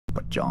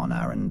But Jon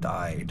Arryn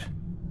died.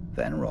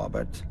 Then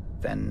Robert,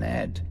 then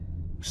Ned.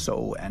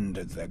 So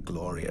ended their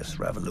glorious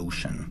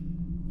revolution.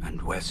 And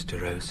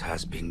Westeros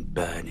has been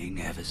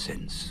burning ever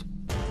since.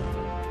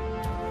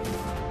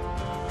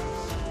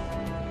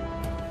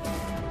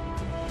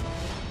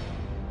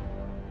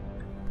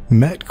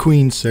 Mad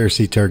Queen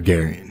Cersei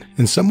Targaryen.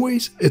 In some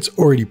ways, it's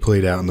already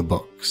played out in the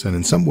books, and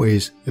in some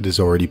ways, it is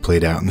already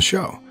played out in the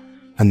show.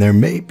 And there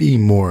may be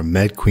more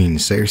Mad Queen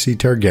Cersei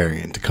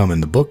Targaryen to come in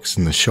the books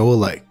and the show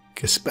alike,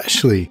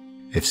 especially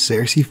if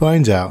Cersei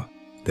finds out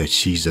that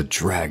she's a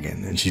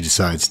dragon and she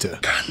decides to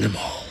Burn them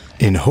all.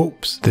 In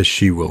hopes that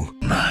she will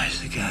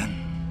Rise again.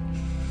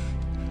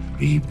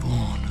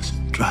 Reborn as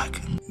a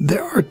dragon.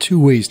 There are two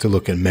ways to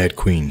look at Mad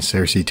Queen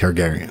Cersei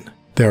Targaryen.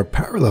 There are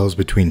parallels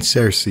between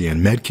Cersei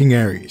and Mad King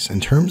Aerys in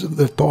terms of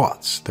their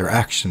thoughts, their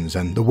actions,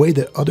 and the way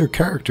that other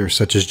characters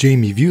such as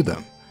Jaime view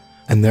them.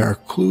 And there are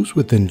clues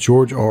within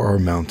George R.R.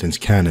 Mountain's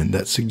canon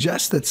that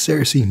suggest that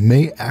Cersei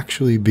may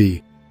actually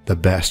be the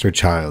bastard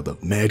child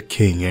of Mad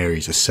King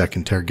Aerys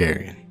II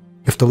Targaryen.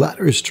 If the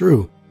latter is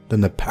true, then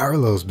the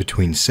parallels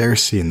between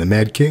Cersei and the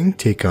Mad King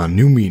take on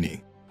new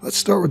meaning. Let's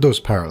start with those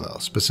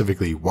parallels,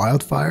 specifically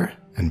wildfire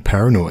and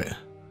paranoia.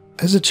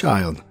 As a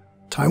child,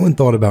 Tywin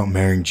thought about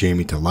marrying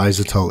Jaime to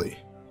Lysa Tully.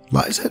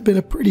 Lysa had been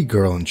a pretty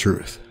girl in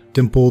truth,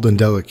 dimpled and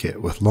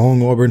delicate with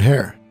long auburn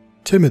hair.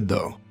 Timid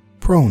though,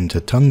 prone to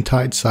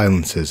tongue-tied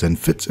silences and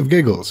fits of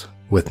giggles,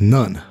 with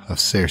none of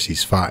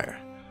Cersei's fire.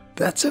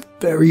 That's a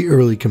very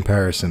early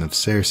comparison of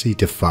Cersei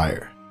to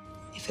fire.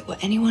 If it were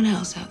anyone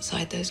else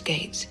outside those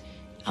gates,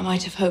 I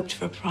might have hoped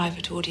for a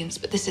private audience,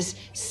 but this is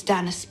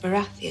Stannis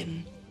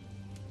Baratheon.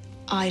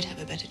 I'd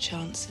have a better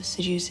chance of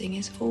seducing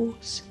his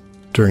horse.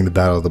 During the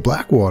Battle of the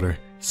Blackwater,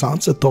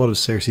 Sansa thought of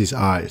Cersei's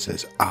eyes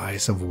as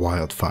eyes of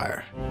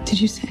wildfire. Did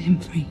you set him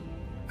free?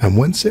 And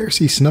when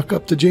Cersei snuck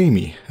up to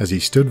Jaime as he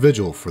stood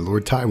vigil for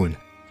Lord Tywin,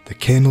 the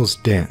candles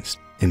danced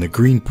in the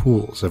green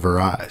pools of her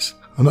eyes,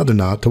 another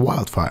nod to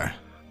wildfire.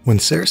 When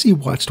Cersei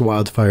watched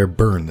wildfire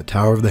burn the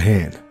Tower of the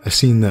Hand, a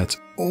scene that's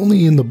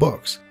only in the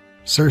books,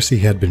 Cersei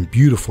had been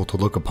beautiful to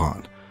look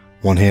upon.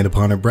 One hand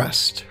upon her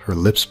breast, her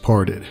lips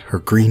parted, her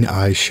green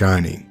eyes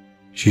shining.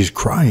 She's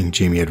crying,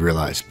 Jaime had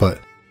realized, but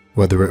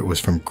whether it was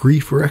from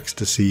grief or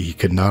ecstasy he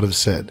could not have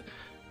said.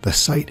 The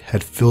sight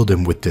had filled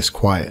him with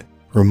disquiet,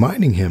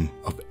 reminding him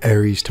of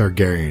Aerys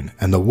Targaryen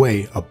and the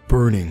way a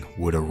burning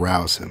would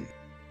arouse him.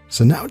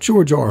 So now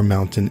George R.R.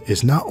 Mountain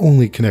is not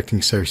only connecting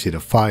Cersei to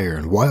fire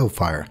and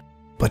wildfire,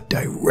 but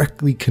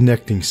directly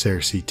connecting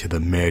Cersei to the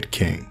Mad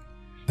King.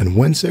 And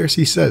when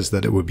Cersei says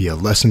that it would be a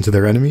lesson to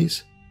their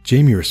enemies,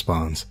 Jaime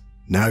responds,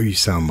 "Now you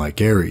sound like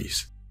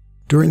Aerys."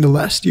 During the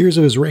last years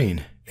of his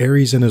reign,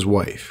 Aerys and his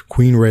wife,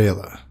 Queen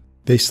Rhaella,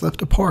 they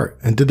slept apart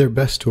and did their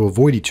best to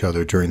avoid each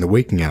other during the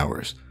waking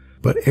hours.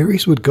 But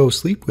Aerys would go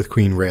sleep with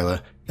Queen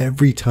Rhaella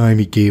every time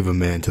he gave a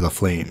man to the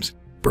flames.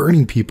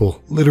 Burning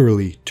people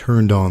literally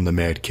turned on the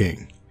Mad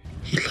King.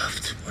 He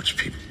loved to watch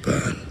people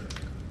burn.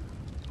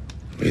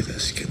 The way their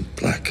skin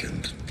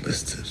blackened and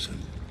blistered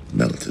and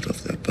melted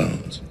off their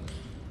bones.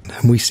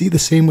 And we see the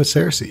same with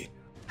Cersei.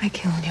 I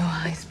killed your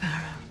eyes, Barrow.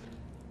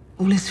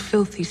 All his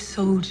filthy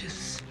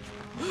soldiers.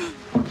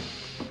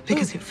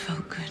 Because it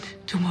felt good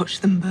to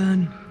watch them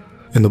burn.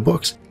 In the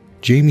books,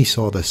 Jaime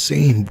saw the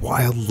same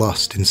wild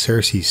lust in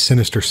Cersei's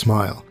sinister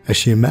smile as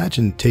she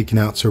imagined taking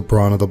out Sir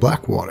Bronn of the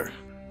Blackwater.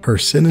 Her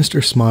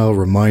sinister smile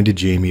reminded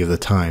Jaime of the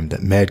time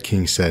that Mad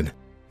King said,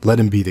 "Let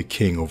him be the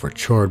king over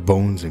charred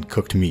bones and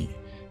cooked meat.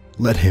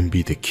 Let him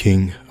be the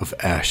king of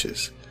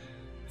ashes."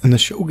 And the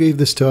show gave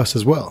this to us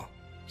as well.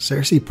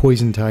 Cersei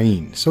poisoned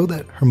Tyene so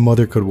that her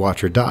mother could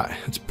watch her die.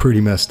 It's pretty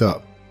messed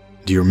up.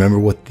 Do you remember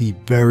what the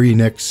very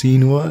next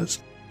scene was?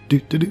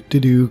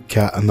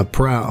 Cat on the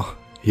prowl.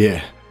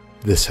 Yeah,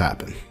 this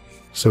happened.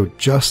 So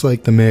just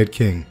like the Mad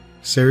King,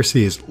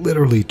 Cersei is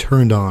literally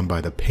turned on by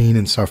the pain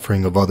and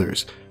suffering of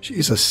others.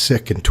 She's a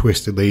sick and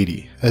twisted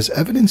lady, as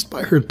evidenced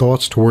by her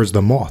thoughts towards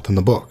the moth in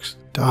the books.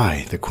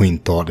 Die, the queen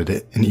thought at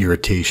it in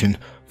irritation.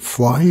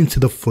 Fly into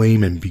the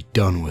flame and be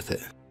done with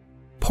it.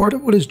 Part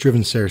of what has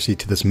driven Cersei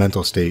to this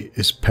mental state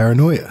is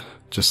paranoia,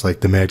 just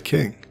like the Mad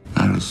King.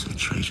 Arrows are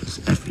traitors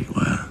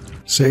everywhere.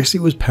 Cersei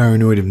was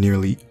paranoid of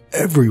nearly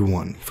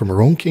everyone, from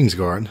her own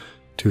Kingsguard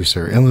to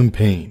Sir Ilyn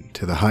Payne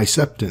to the High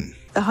Septon.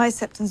 The High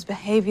Septon's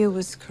behavior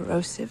was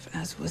corrosive,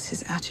 as was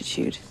his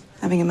attitude.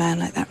 Having a man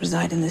like that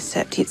reside in the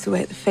Sept eats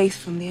away at the faith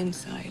from the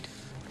inside.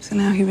 So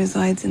now he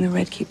resides in the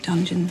Red Keep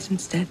dungeons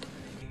instead.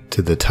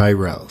 To the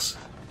Tyrells.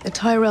 The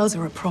Tyrells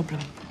are a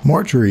problem.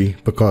 Marjorie,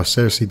 because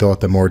Cersei thought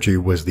that Marjorie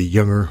was the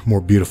younger,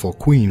 more beautiful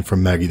queen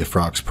from Maggie the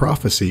Frog's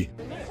prophecy.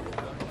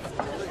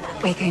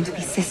 We're going to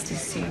be sisters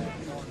soon.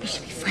 We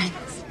should be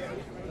friends.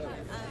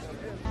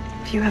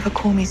 If you ever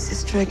call me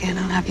sister again,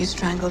 I'll have you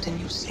strangled in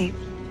your sleep.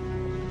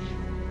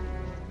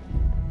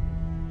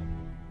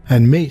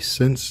 And Mace,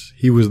 since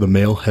he was the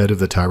male head of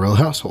the Tyrell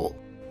household.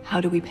 How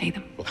do we pay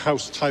them? Well,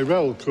 House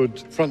Tyrell could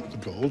front the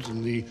gold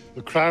and the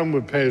crown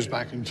would pay us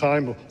back in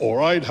time,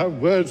 or I'd have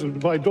words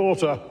with my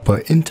daughter.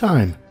 But in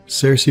time,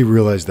 Cersei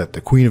realized that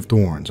the Queen of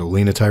Thorns,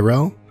 Olenna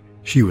Tyrell,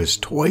 She was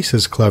twice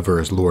as clever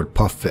as Lord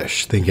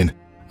Pufffish, thinking,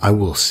 "I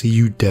will see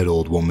you dead,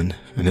 old woman."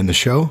 And in the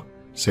show,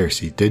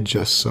 Cersei did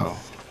just so.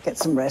 Get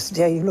some rest,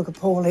 dear. You look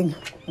appalling.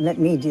 And let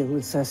me deal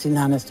with Cersei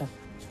Lannister.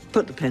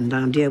 Put the pen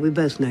down, dear. We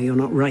both know you're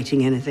not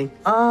writing anything.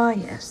 Ah,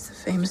 yes, the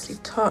famously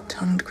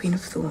tart-tongued Queen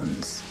of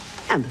Thorns.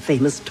 And the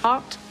famous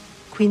tart,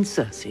 Queen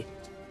Cersei.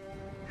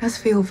 As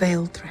for your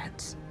veiled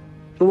threats,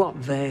 What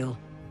veil?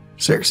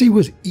 Cersei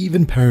was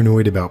even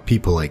paranoid about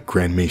people like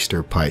Grand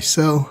Maester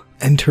Pycelle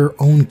and her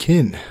own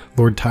kin,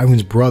 Lord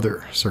Tywin's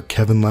brother, Sir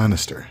Kevan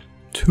Lannister.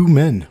 Two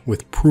men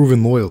with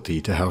proven loyalty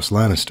to House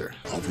Lannister.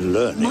 Of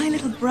learning. my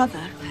little brother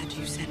had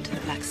you sent to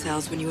the Black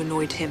Cells when you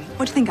annoyed him.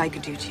 What do you think I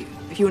could do to you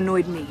if you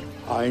annoyed me?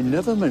 I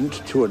never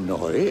meant to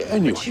annoy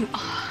anyone. But you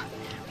are.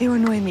 You're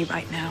annoying me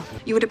right now.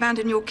 You would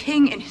abandon your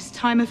king in his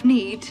time of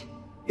need.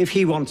 If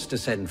he wants to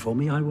send for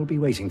me, I will be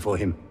waiting for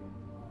him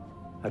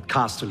at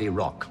Casterly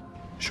Rock.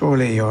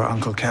 Surely your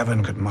Uncle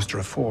Kevin could muster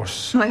a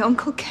force. My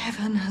Uncle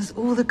Kevin has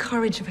all the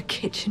courage of a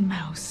kitchen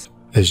mouse.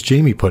 As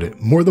Jaime put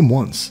it more than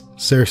once,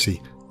 Cersei,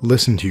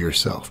 listen to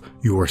yourself.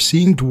 You are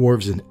seeing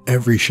dwarves in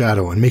every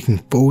shadow and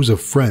making foes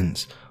of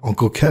friends.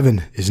 Uncle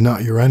Kevin is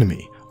not your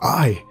enemy.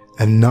 I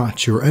am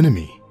not your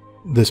enemy.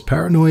 This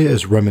paranoia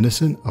is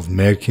reminiscent of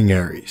Mad King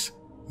Aerys.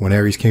 When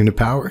Aerys came to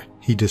power,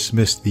 he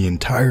dismissed the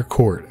entire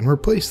court and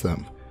replaced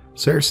them.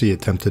 Cersei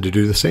attempted to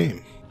do the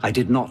same. I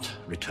did not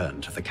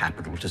return to the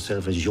capital to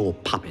serve as your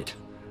puppet,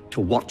 to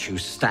watch you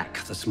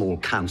stack the small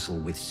council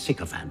with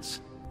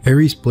sycophants.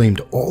 Aerys blamed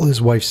all his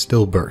wife's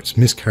stillbirths,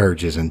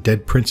 miscarriages, and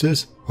dead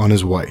princes on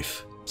his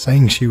wife,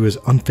 saying she was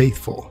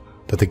unfaithful,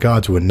 that the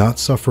gods would not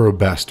suffer a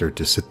bastard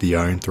to sit the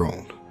Iron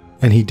Throne.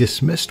 And he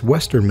dismissed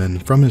Western men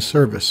from his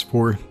service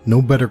for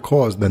no better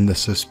cause than the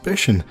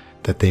suspicion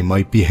that they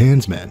might be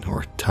Hans men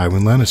or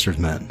Tywin Lannister's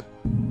men.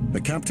 The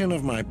captain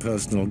of my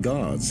personal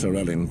guard, Sir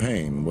Elin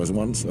Payne, was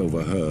once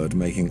overheard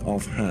making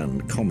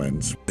offhand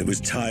comments. It was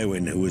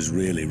Tywin who was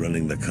really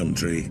running the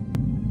country.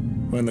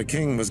 When the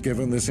king was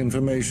given this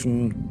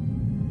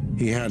information,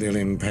 he had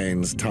Elin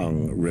Payne's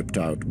tongue ripped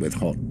out with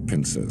hot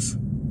pincers.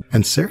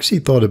 And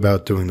Cersei thought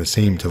about doing the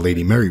same to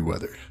Lady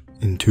Merryweather.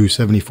 In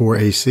 274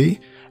 AC,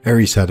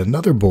 Aerys had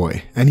another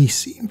boy, and he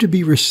seemed to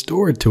be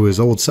restored to his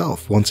old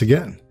self once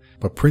again.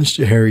 But Prince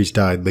Jaehaerys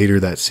died later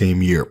that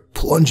same year,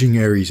 plunging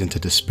Aerys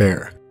into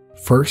despair.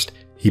 First,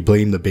 he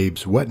blamed the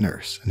babe's wet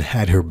nurse and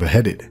had her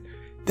beheaded.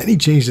 Then he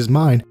changed his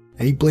mind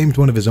and he blamed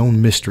one of his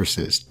own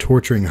mistresses,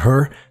 torturing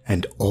her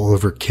and all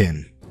of her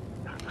kin.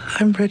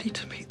 I'm ready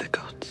to meet the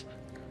gods.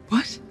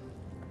 What?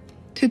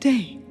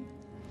 Today?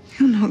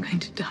 You're not going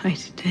to die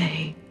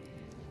today.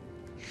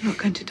 You're not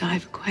going to die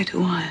for quite a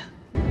while.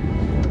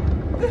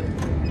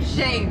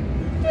 Shame!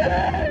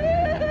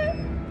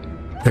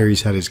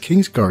 Aerys had his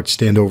Kingsguard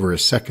stand over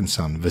his second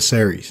son,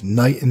 Viserys,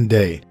 night and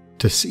day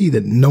to see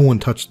that no one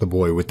touched the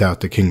boy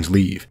without the king's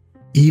leave.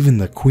 Even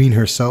the queen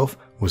herself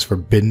was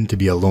forbidden to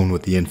be alone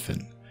with the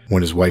infant.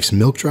 When his wife's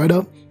milk dried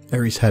up,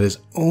 Aerys had his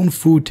own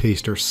food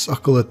taster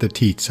suckle at the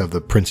teats of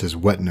the prince's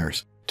wet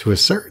nurse to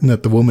ascertain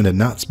that the woman had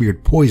not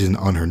smeared poison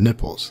on her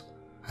nipples.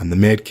 And the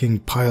Mad King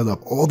piled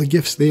up all the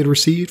gifts they had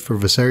received for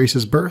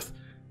Viserys' birth,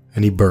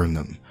 and he burned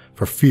them,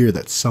 for fear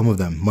that some of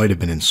them might have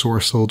been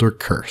ensorcelled or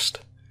cursed.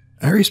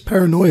 Aerys'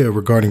 paranoia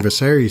regarding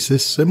Viserys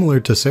is similar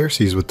to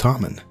Cersei's with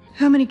Tommen.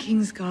 How many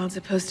King's Guards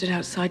are posted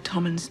outside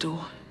Tommen's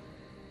door?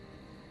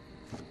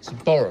 Sir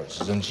Boros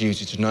is on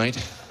duty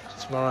tonight.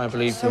 Tomorrow, I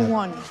believe. So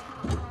one.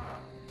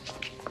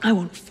 I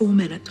want 4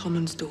 men at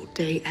Tommen's door,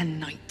 day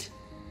and night.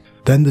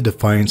 Then the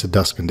Defiance of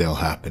Duskendale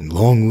happened.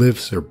 Long live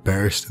Sir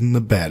Barristan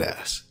the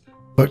Badass.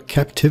 But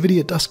captivity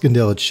at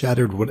Duskendale had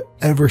shattered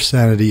whatever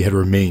sanity had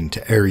remained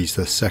to Aerys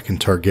the Second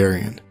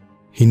Targaryen.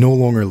 He no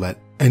longer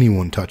let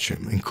anyone touch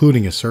him,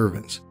 including his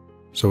servants.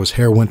 So his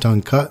hair went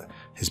uncut,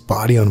 his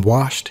body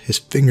unwashed, his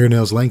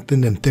fingernails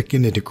lengthened and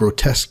thickened into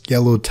grotesque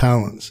yellow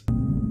talons.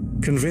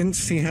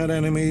 Convinced he had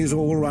enemies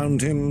all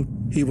around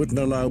him, he wouldn't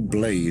allow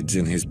blades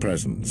in his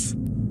presence,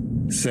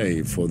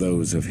 save for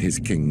those of his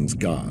king's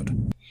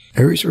guard.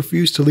 Aerys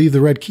refused to leave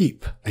the Red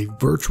Keep, a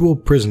virtual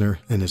prisoner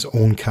in his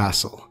own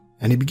castle,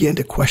 and he began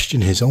to question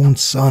his own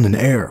son and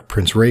heir,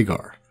 Prince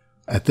Rhaegar.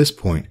 At this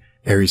point,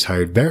 Aerys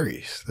hired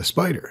Varys, the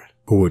spider,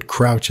 who would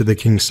crouch at the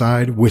king's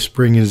side,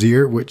 whispering in his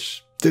ear,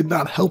 which did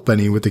not help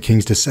any with the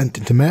king's descent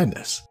into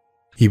madness.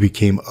 He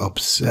became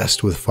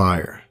obsessed with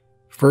fire.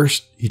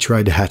 First, he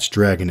tried to hatch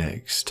dragon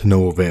eggs, to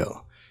no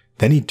avail.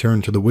 Then he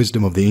turned to the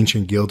wisdom of the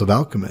ancient guild of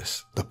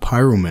alchemists, the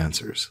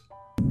pyromancers.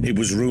 It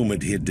was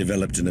rumored he had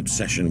developed an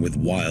obsession with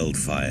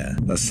wildfire,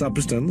 a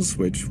substance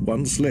which,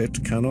 once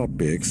lit, cannot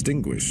be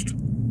extinguished,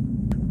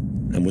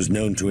 and was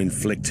known to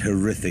inflict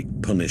horrific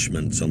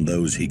punishments on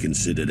those he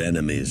considered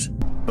enemies.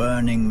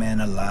 Burning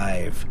men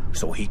alive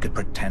so he could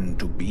pretend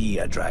to be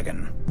a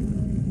dragon.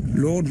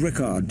 Lord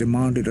Rickard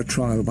demanded a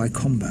trial by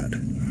combat.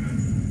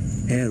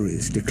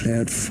 Aerys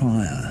declared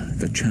fire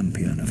the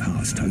champion of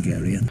House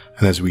Targaryen.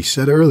 And as we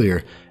said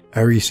earlier,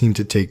 Aerys seemed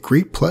to take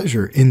great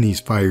pleasure in these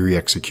fiery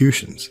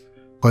executions.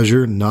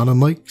 Pleasure not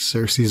unlike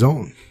Cersei's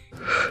own.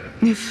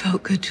 It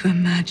felt good to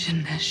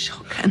imagine their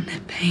shock and their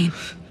pain.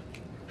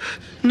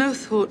 No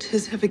thought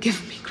has ever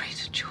given me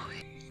greater joy.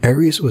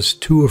 Aerys was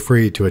too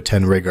afraid to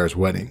attend Rhaegar's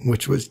wedding,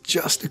 which was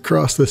just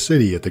across the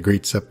city at the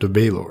Great Sept of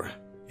Baelor.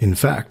 In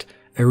fact,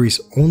 Aerys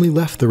only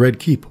left the Red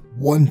Keep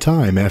one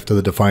time after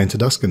the Defiance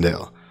of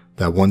Duskendale.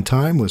 That one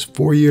time was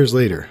 4 years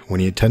later when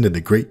he attended the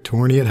Great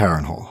Tourney at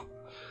Harrenhal.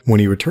 When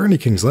he returned to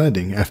King's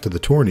Landing after the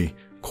tourney,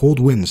 cold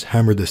winds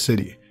hammered the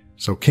city,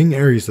 so King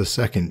Aerys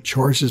II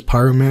charged his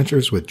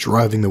pyromancers with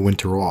driving the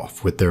winter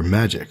off with their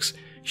magics.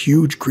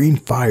 Huge green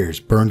fires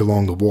burned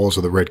along the walls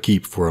of the Red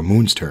Keep for a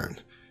moon's turn.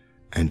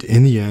 And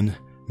in the end,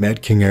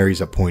 Mad King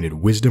Aerys appointed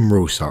Wisdom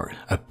Rosart,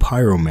 a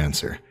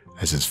pyromancer,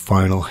 as his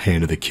final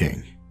hand of the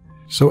king.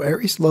 So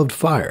Aerys loved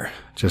fire,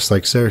 just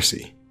like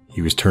Cersei.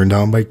 He was turned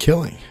on by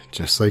killing,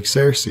 just like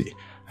Cersei.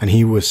 And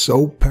he was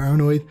so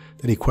paranoid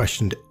that he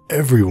questioned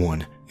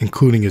everyone,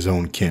 including his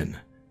own kin,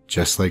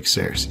 just like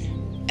Cersei.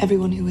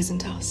 Everyone who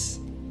isn't us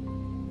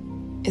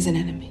is an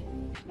enemy.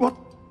 What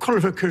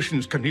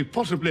qualifications can he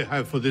possibly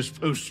have for this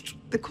post?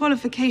 The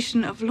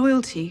qualification of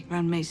loyalty,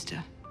 Grand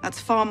Maester.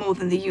 That's far more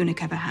than the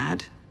eunuch ever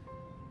had.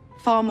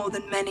 Far more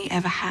than many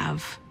ever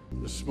have.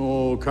 The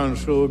small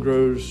council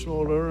grows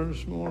smaller and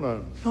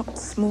smaller. Not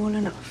small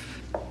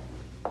enough.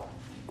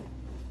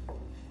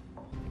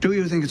 Do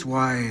you think it's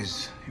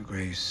wise, Your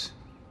Grace,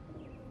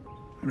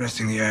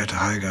 arresting the heir to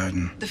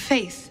Highgarden? The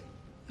faith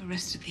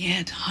arrested the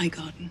heir to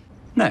Highgarden.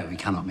 No, we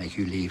cannot make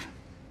you leave.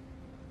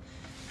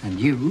 And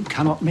you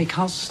cannot make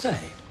us stay.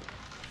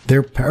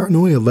 Their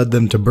paranoia led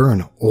them to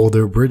burn all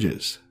their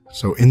bridges,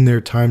 so in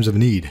their times of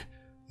need,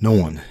 no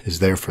one is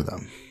there for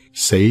them,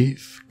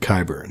 save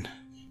Qyburn.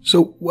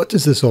 So what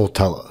does this all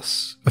tell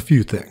us? A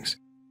few things.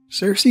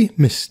 Cersei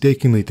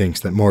mistakenly thinks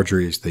that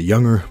Margaery is the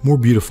younger, more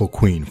beautiful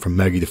queen from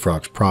Maggie the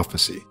Frog's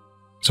prophecy.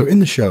 So in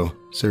the show,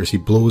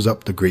 Cersei blows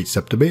up the Great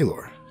Sept of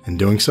Baelor. In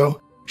doing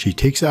so, she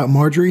takes out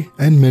Margaery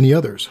and many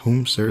others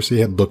whom Cersei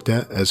had looked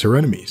at as her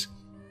enemies.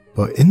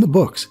 But in the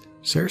books,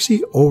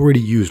 Cersei already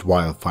used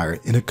wildfire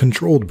in a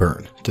controlled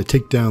burn to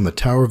take down the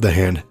Tower of the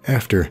Hand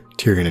after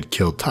Tyrion had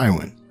killed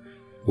Tywin.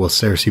 Will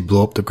Cersei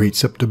blow up the Great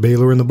Sept of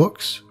Baelor in the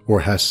books, or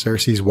has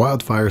Cersei's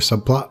wildfire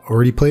subplot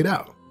already played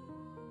out?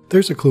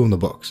 There's a clue in the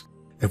books.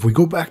 If we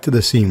go back to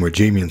the scene where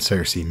Jaime and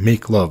Cersei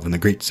make love in the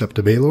Great Sept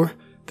of Baelor,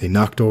 they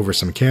knocked over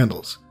some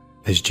candles.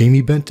 As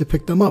Jaime bent to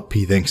pick them up,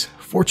 he thinks,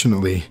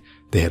 fortunately,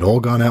 they had all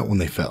gone out when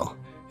they fell.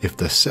 If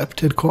the Sept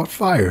had caught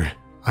fire,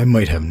 I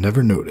might have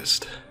never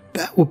noticed.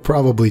 That will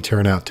probably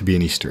turn out to be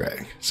an Easter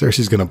egg.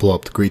 Cersei's gonna blow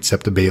up the Great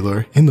Sept of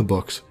Baelor in the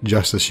books,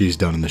 just as she's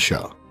done in the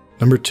show.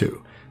 Number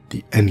 2.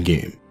 The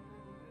Endgame.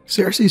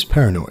 Cersei's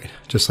paranoid,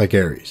 just like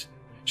Aerys.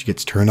 She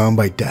gets turned on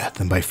by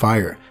death and by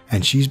fire,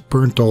 and she's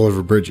burnt all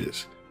over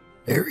bridges.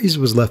 Aerys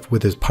was left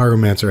with his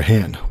pyromancer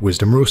hand,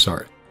 Wisdom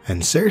Rosart,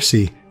 and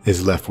Cersei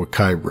is left with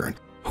Qyburn,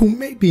 who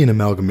may be an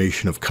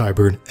amalgamation of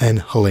Qyburn and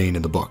Helaene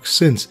in the books,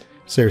 since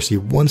Cersei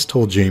once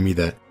told Jaime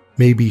that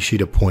maybe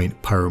she'd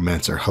appoint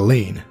pyromancer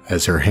Helaene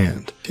as her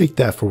hand. Take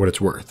that for what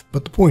it's worth,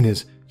 but the point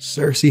is,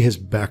 Cersei has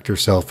backed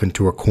herself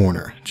into a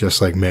corner,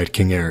 just like Mad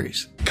King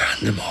Aerys.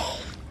 Burn them all,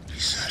 he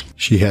said.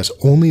 She has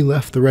only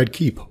left the Red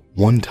Keep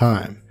one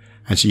time,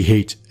 and she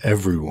hates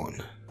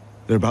everyone.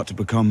 They're about to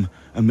become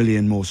 1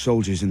 million more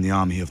soldiers in the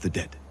army of the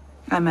dead.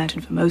 I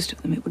imagine for most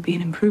of them it would be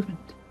an improvement.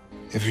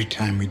 Every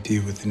time we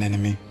deal with an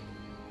enemy,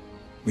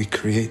 we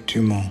create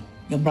 2 more.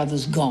 Your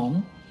brother's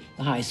gone.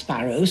 The High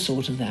Sparrow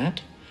saw to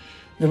that.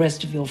 The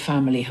rest of your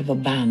family have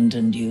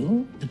abandoned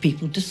you. The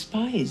people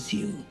despise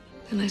you.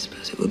 Then I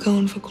suppose it will go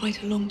on for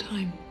quite a long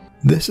time.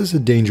 This is a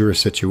dangerous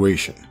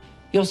situation.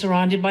 You're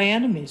surrounded by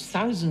enemies,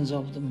 thousands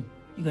of them.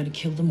 You're going to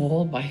kill them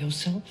all by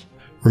yourself?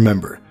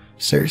 Remember,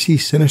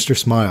 Cersei's sinister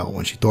smile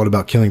when she thought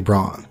about killing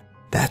Bronn.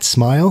 That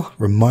smile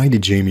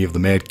reminded Jaime of the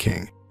Mad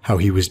King, how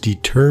he was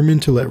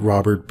determined to let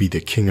Robert be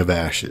the King of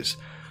Ashes.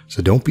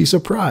 So don't be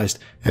surprised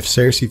if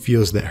Cersei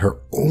feels that her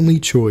only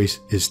choice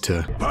is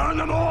to burn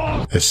them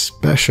all!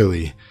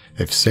 Especially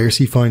if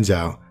Cersei finds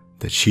out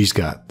that she's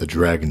got the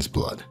dragon's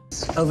blood.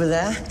 Over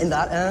there, in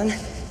that urn,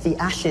 the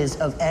ashes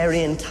of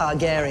Aerion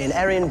Targaryen.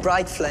 Aerion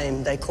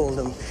Brightflame, they called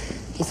him.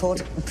 He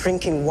thought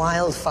drinking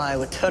wildfire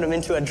would turn him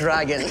into a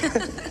dragon.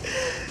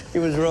 He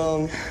was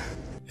wrong.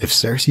 If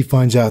Cersei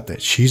finds out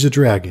that she's a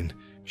dragon,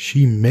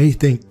 she may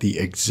think the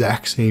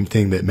exact same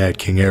thing that Mad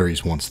King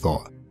Aerys once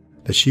thought.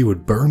 That she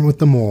would burn with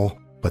them all,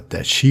 but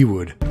that she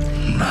would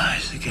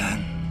rise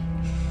again.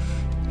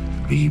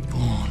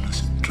 Reborn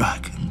as a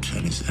dragon,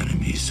 turn his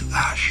enemies to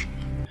ash.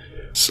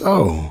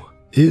 So,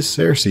 is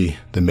Cersei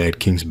the Mad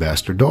King's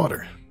bastard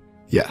daughter?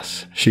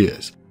 Yes, she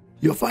is.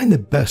 You'll find the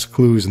best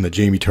clues in the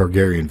Jaime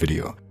Targaryen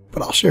video,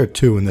 but I'll share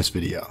 2 in this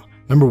video.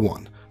 Number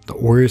 1, the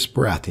Orys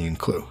Baratheon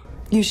clue.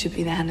 You should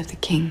be the hand of the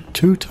king.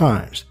 2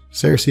 times,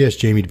 Cersei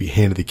asked Jaime to be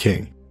hand of the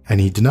king, and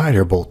he denied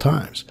her both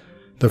times.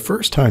 The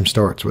first time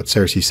starts with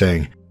Cersei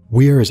saying,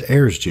 "We are his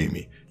heirs,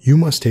 Jaime. You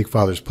must take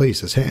father's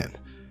place as hand."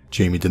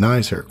 Jaime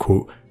denies her,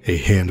 quote, "A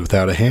hand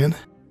without a hand?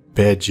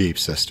 Bad jape,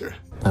 sister."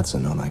 That's a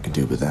none I could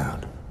do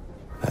without.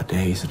 The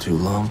days are too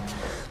long,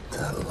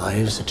 the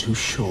lives are too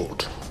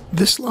short.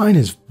 This line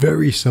is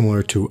very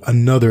similar to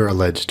another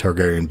alleged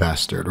Targaryen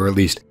bastard, or at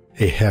least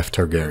a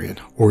half-Targaryen,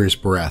 or is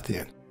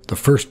Baratheon, the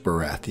first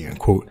Baratheon,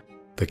 quote,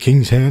 "The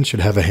king's hand should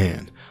have a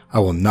hand. I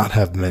will not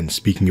have men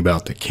speaking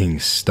about the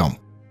king's stump."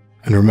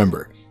 And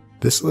remember,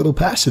 this little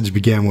passage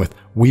began with,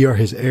 "We are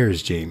his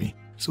heirs, Jaime,"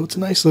 so it's a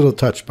nice little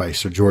touch by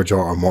Sir George R.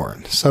 R.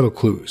 Martin, subtle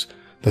clues.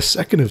 The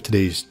second of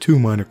today's two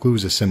minor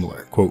clues is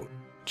similar, quote,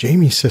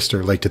 "Jaime's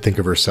sister liked to think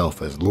of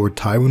herself as Lord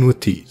Tywin with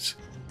Teats."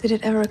 Did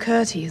it ever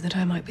occur to you that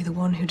I might be the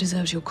one who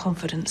deserves your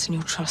confidence and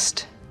your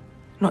trust?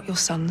 Not your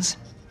sons,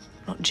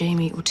 not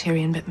Jaime or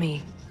Tyrion, but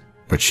me.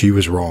 But she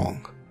was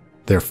wrong.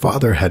 Their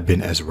father had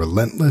been as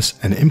relentless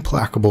and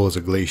implacable as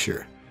a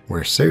glacier,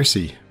 where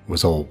Cersei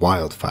was all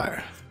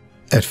wildfire.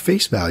 At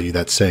face value,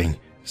 that's saying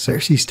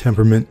Cersei's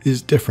temperament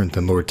is different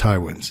than Lord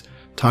Tywin's.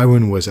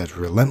 Tywin was as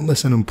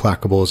relentless and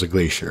implacable as a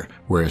glacier,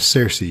 whereas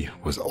Cersei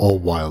was all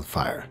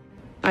wildfire.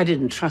 I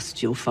didn't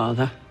trust your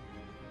father.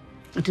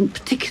 I didn't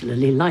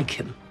particularly like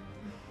him,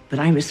 but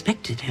I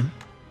respected him.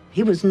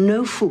 He was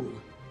no fool.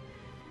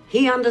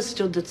 He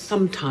understood that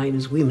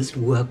sometimes we must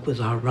work with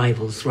our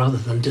rivals rather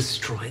than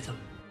destroy them.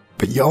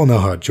 But y'all know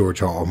how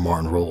George R. R.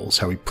 Martin rolls,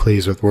 how he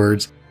plays with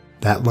words.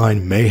 That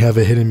line may have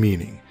a hidden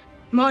meaning.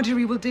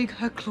 Marjorie will dig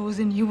her claws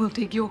in, you will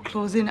dig your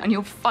claws in, and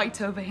you'll fight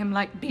over him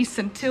like beasts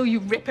until you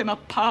rip him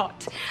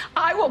apart.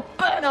 I will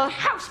burn our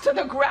house to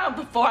the ground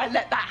before I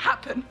let that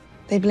happen.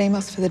 They blame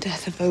us for the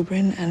death of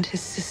Oberyn and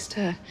his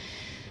sister,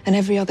 and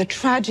every other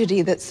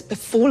tragedy that's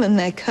befallen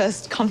their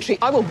cursed country.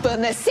 I will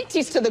burn their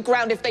cities to the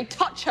ground if they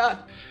touch her.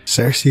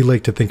 Cersei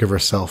liked to think of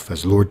herself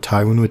as Lord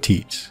Tywin with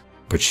Teats,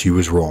 but she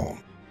was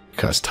wrong,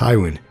 because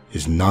Tywin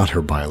is not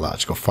her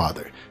biological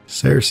father.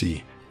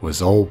 Cersei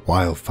was all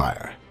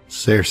wildfire.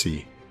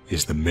 Cersei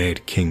is the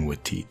Mad King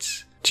with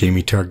Teats.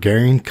 Jaime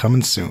Targaryen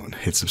coming soon.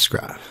 Hit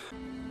subscribe.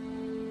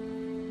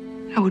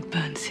 I would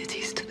burn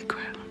cities to the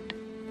ground.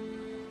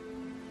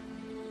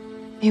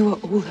 You are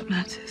all that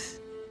matters.